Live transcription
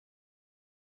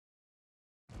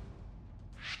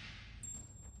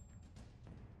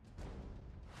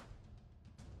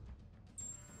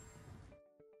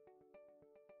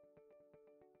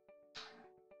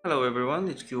Hello everyone,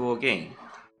 it's Q again.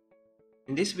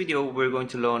 In this video, we're going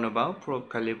to learn about probe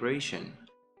calibration.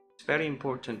 It's a very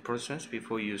important process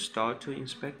before you start to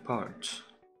inspect parts.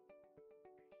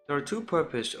 There are two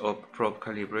purposes of probe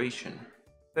calibration.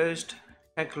 First,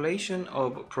 calculation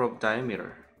of probe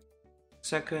diameter.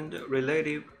 Second,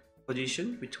 relative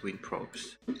position between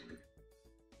probes.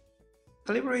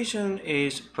 Calibration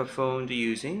is performed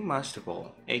using master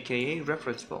ball, aka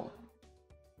reference ball.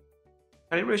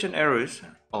 Calibration errors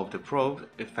of the probe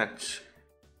affects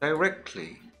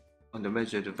directly on the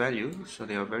measured value, so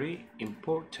they are very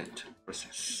important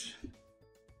process.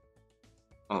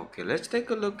 Okay, let's take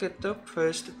a look at the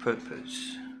first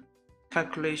purpose,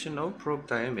 calculation of probe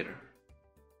diameter.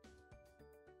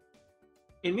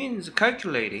 It means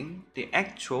calculating the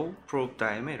actual probe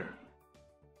diameter.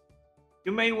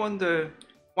 You may wonder,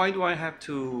 why do I have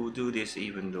to do this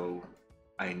even though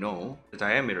I know the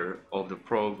diameter of the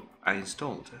probe I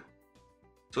installed?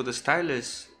 So the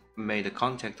stylus made a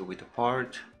contact with the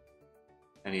part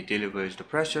and it delivers the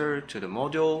pressure to the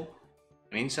module,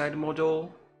 and inside the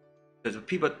module there's a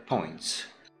pivot points,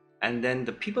 and then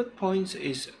the pivot points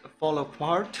is fall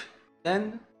apart,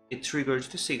 then it triggers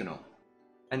the signal,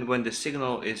 and when the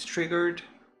signal is triggered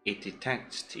it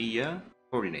detects the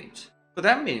coordinates. So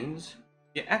that means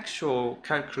the actual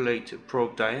calculated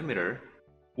probe diameter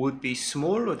would be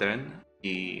smaller than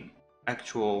the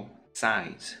actual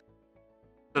size.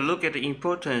 So look at the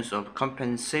importance of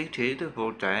compensated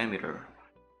probe diameter.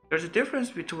 There's a difference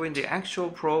between the actual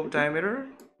probe diameter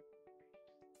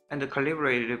and the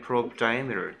calibrated probe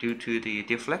diameter due to the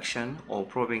deflection or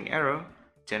probing error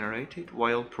generated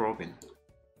while probing.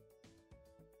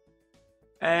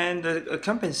 And the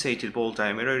compensated ball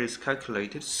diameter is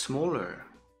calculated smaller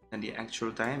than the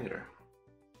actual diameter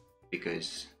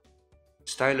because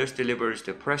stylus delivers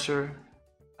the pressure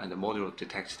and the module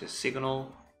detects the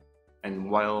signal,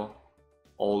 and while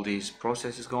all these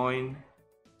processes going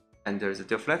and there's a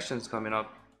deflections coming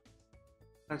up,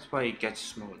 that's why it gets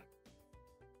smaller.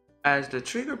 As the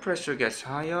trigger pressure gets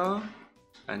higher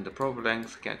and the probe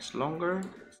length gets longer,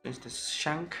 since the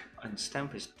shank and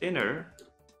stamp is thinner,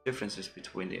 differences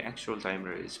between the actual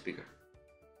diameter is bigger.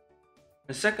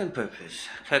 The second purpose,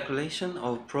 calculation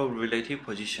of probe relative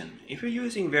position. If you're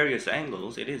using various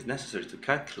angles, it is necessary to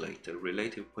calculate the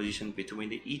relative position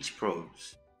between each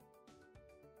probes.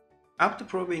 After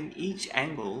probing each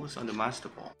angles on the master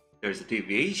ball, there is a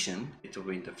deviation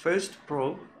between the first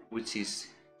probe, which is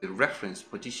the reference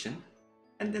position,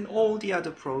 and then all the other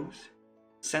probes.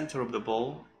 Center of the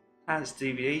ball has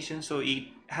deviation, so it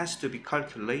has to be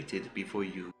calculated before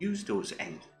you use those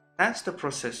angles. That's the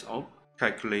process of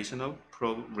calculation of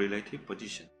probe relative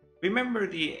position. Remember,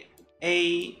 the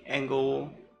A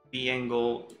angle, B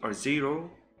angle, or 0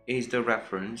 is the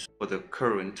reference for the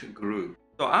current group.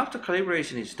 So after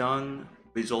calibration is done,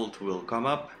 result will come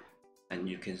up and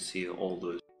you can see all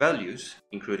those values,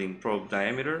 including probe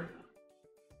diameter,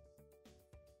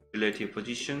 relative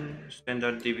position,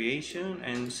 standard deviation,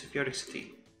 and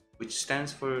sphericity, which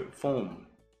stands for foam.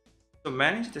 So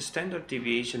manage the standard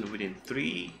deviation within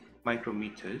 3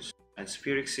 micrometers and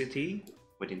sphericity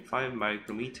within 5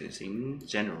 micrometers in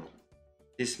general.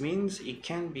 This means it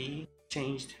can be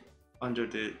changed under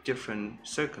the different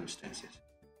circumstances,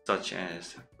 such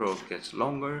as probe gets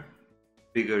longer,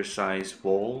 bigger size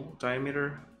ball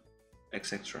diameter,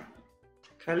 etc.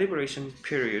 Calibration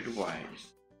period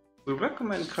wise. We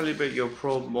recommend calibrate your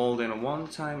probe more than one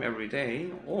time every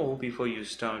day or before you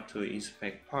start to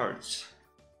inspect parts.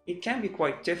 It can be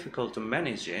quite difficult to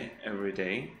manage it every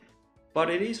day, but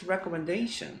it is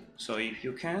recommendation. So if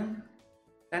you can,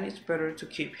 then it's better to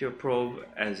keep your probe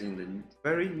as in the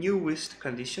very newest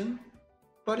condition,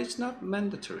 but it's not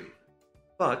mandatory.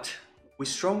 But we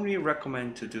strongly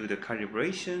recommend to do the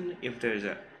calibration if there's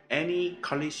any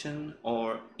collision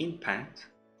or impact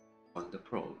on the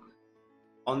probe.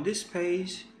 On this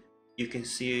page, you can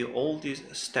see all these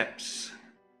steps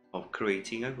of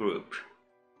creating a group.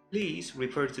 Please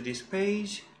refer to this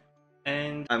page,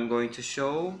 and I'm going to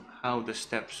show how the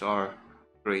steps are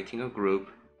creating a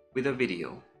group with a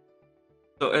video.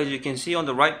 So as you can see on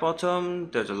the right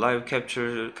bottom, there's a live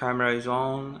capture camera is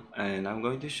on, and I'm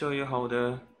going to show you how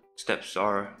the steps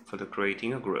are for the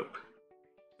creating a group.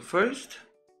 First,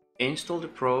 install the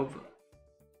probe,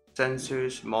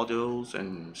 sensors, modules,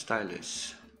 and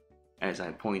stylus, as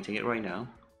I'm pointing it right now.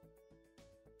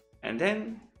 And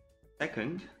then,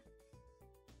 second,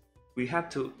 we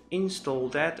have to install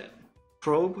that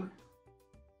probe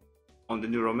on the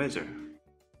NeuroMeasure.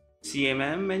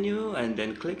 CMM menu, and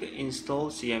then click install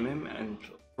CMM and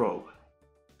probe.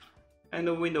 And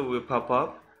the window will pop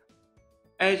up.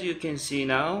 As you can see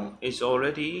now, it's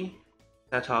already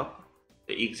set up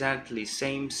the exactly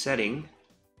same setting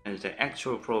as the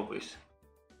actual probe is.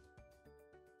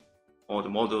 All the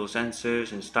model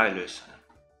sensors and stylus.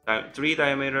 3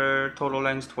 diameter, total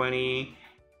length 20,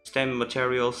 stem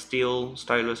material steel,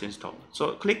 stylus installed.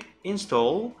 So click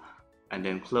install and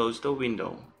then close the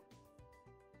window.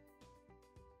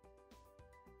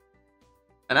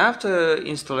 And after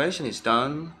installation is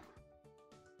done,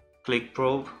 click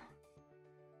probe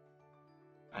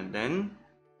and then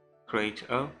create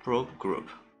a probe group.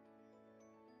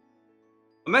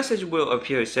 A message will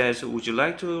appear. It says, would you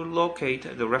like to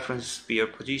locate the reference sphere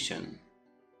position?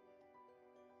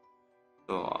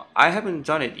 So I haven't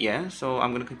done it yet, so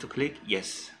I'm going to click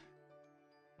yes.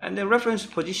 And the reference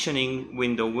positioning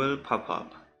window will pop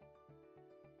up.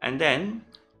 And then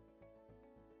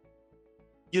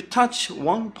you touch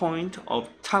one point of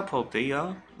top of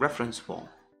the reference ball.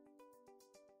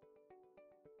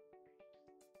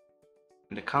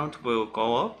 And the count will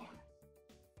go up.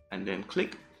 And then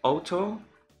click auto.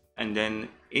 And then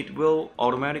it will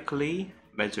automatically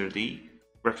measure the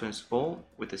reference ball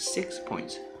with the 6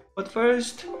 points. But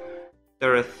first,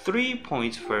 there are 3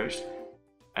 points first,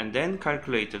 and then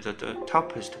calculate the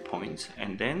topmost points,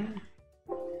 and then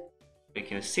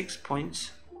making 6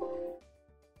 points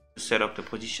to set up the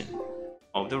position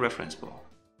of the reference ball.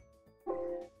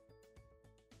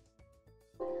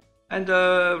 And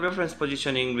the reference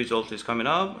positioning result is coming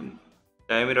up.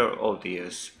 Diameter of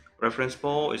the reference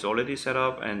ball is already set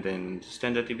up, and then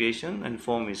standard deviation and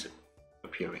form is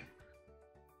appearing.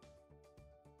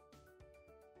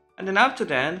 And then after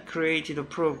that, created a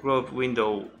probe group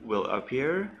window will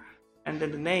appear, and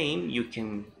then the name you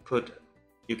can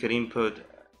input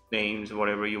names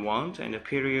whatever you want, and the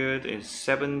period is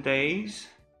 7 days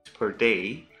per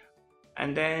day.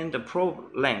 And then the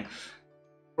probe length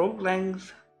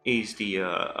is the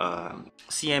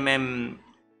CMM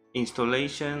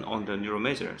installation on the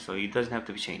NeuroMeasure, so it doesn't have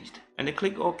to be changed. And then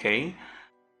click OK.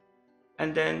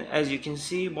 And then as you can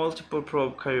see, multiple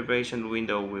probe calibration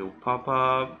window will pop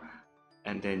up,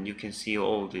 and then you can see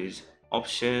all these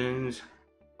options.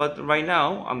 But right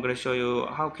now I'm going to show you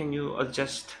how can you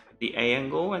adjust the A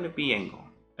angle and the B angle.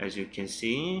 As you can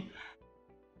see,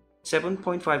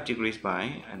 7.5 degrees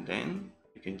by, and then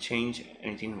you can change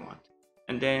anything you want.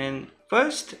 And then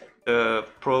first, the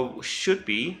probe should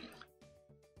be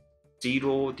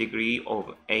 0 degree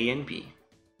of A and B.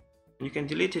 And you can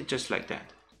delete it just like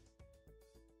that.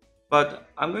 But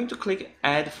I'm going to click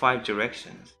add 5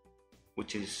 directions,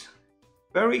 which is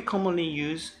very commonly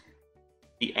used,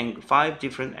 the 5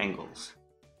 different angles.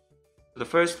 The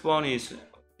first one is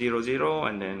 0, 0,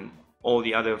 and then all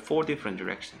the other 4 different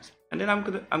directions. And then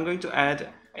I'm going to add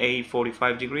A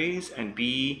 45 degrees and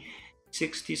B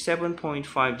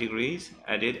 67.5 degrees,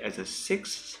 added as a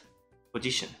 6th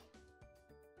position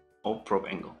of probe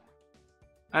angle.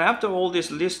 And after all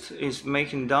this list is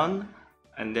making done,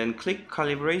 and then click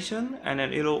calibration, and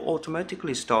then it'll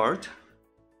automatically start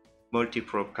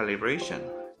multi-probe calibration.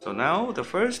 So now the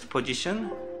first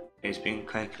position is being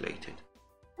calculated.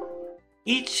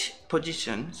 Each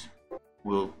position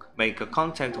will make a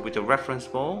contact with the reference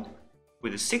ball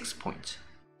with 6 points.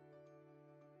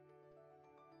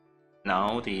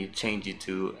 Now they change it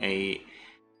to A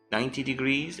 90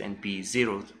 degrees and B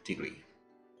 0 degree.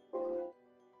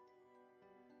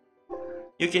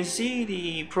 You can see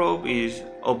the probe is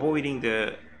avoiding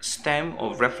the stem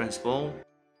of reference ball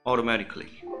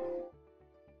automatically.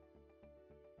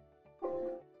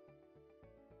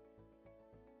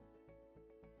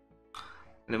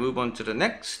 And then move on to the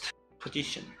next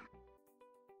position.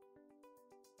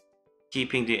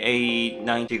 Keeping the A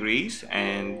 90 degrees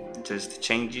and just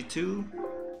change it to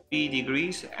B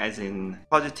degrees, as in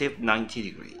positive 90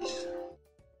 degrees.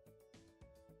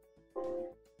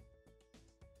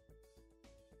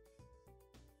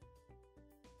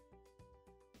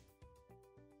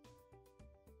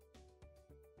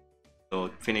 So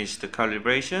finish the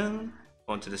calibration,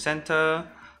 go to the center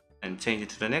and change it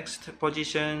to the next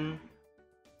position,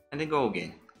 and then go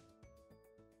again.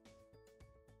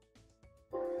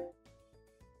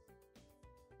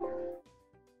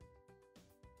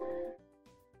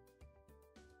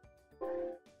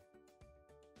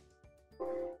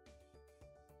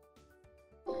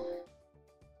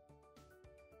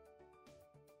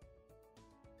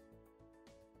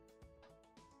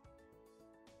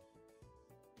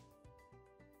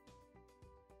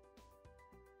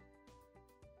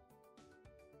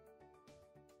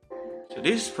 So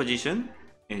this position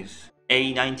is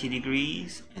A 90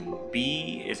 degrees and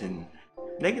B is in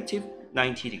negative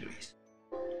 90 degrees.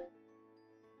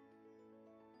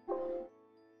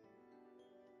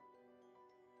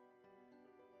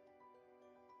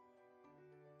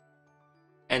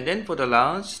 And then for the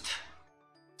last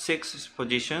sixth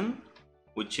position,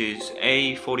 which is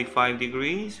A 45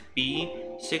 degrees, B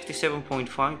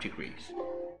 67.5 degrees.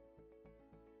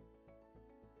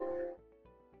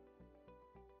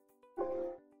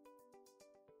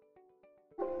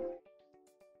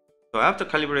 So after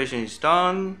calibration is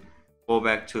done, go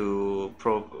back to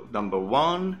probe number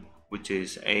 1, which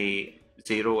is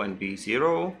A0 and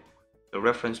B0, the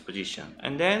reference position,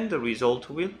 and then the result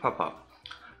will pop up.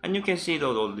 And you can see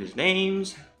all these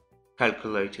names,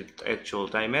 calculated actual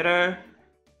diameter,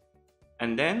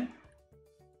 and then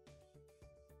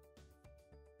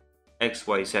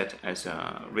XYZ as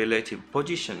a relative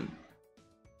position.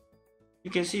 You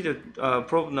can see that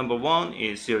probe number 1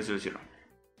 is 0, 0, 0.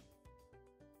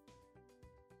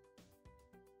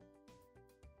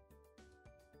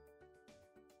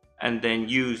 And then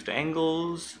use the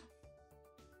angles,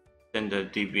 then the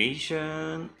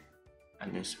deviation,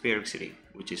 and then sphericity,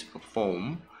 which is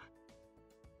foam.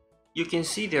 You can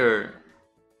see their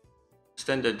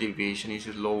standard deviation is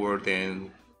lower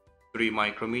than 3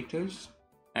 micrometers,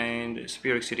 and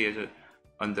sphericity is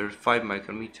under 5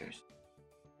 micrometers.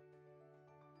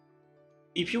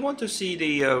 If you want to see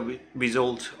the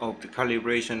result of the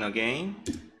calibration again,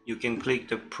 you can click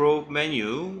the probe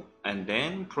menu and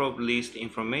then probe list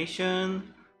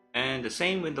information, and the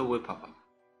same window will pop up.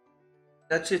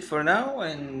 That's it for now,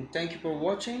 and thank you for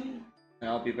watching, and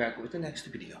I'll be back with the next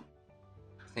video.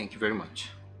 Thank you very much.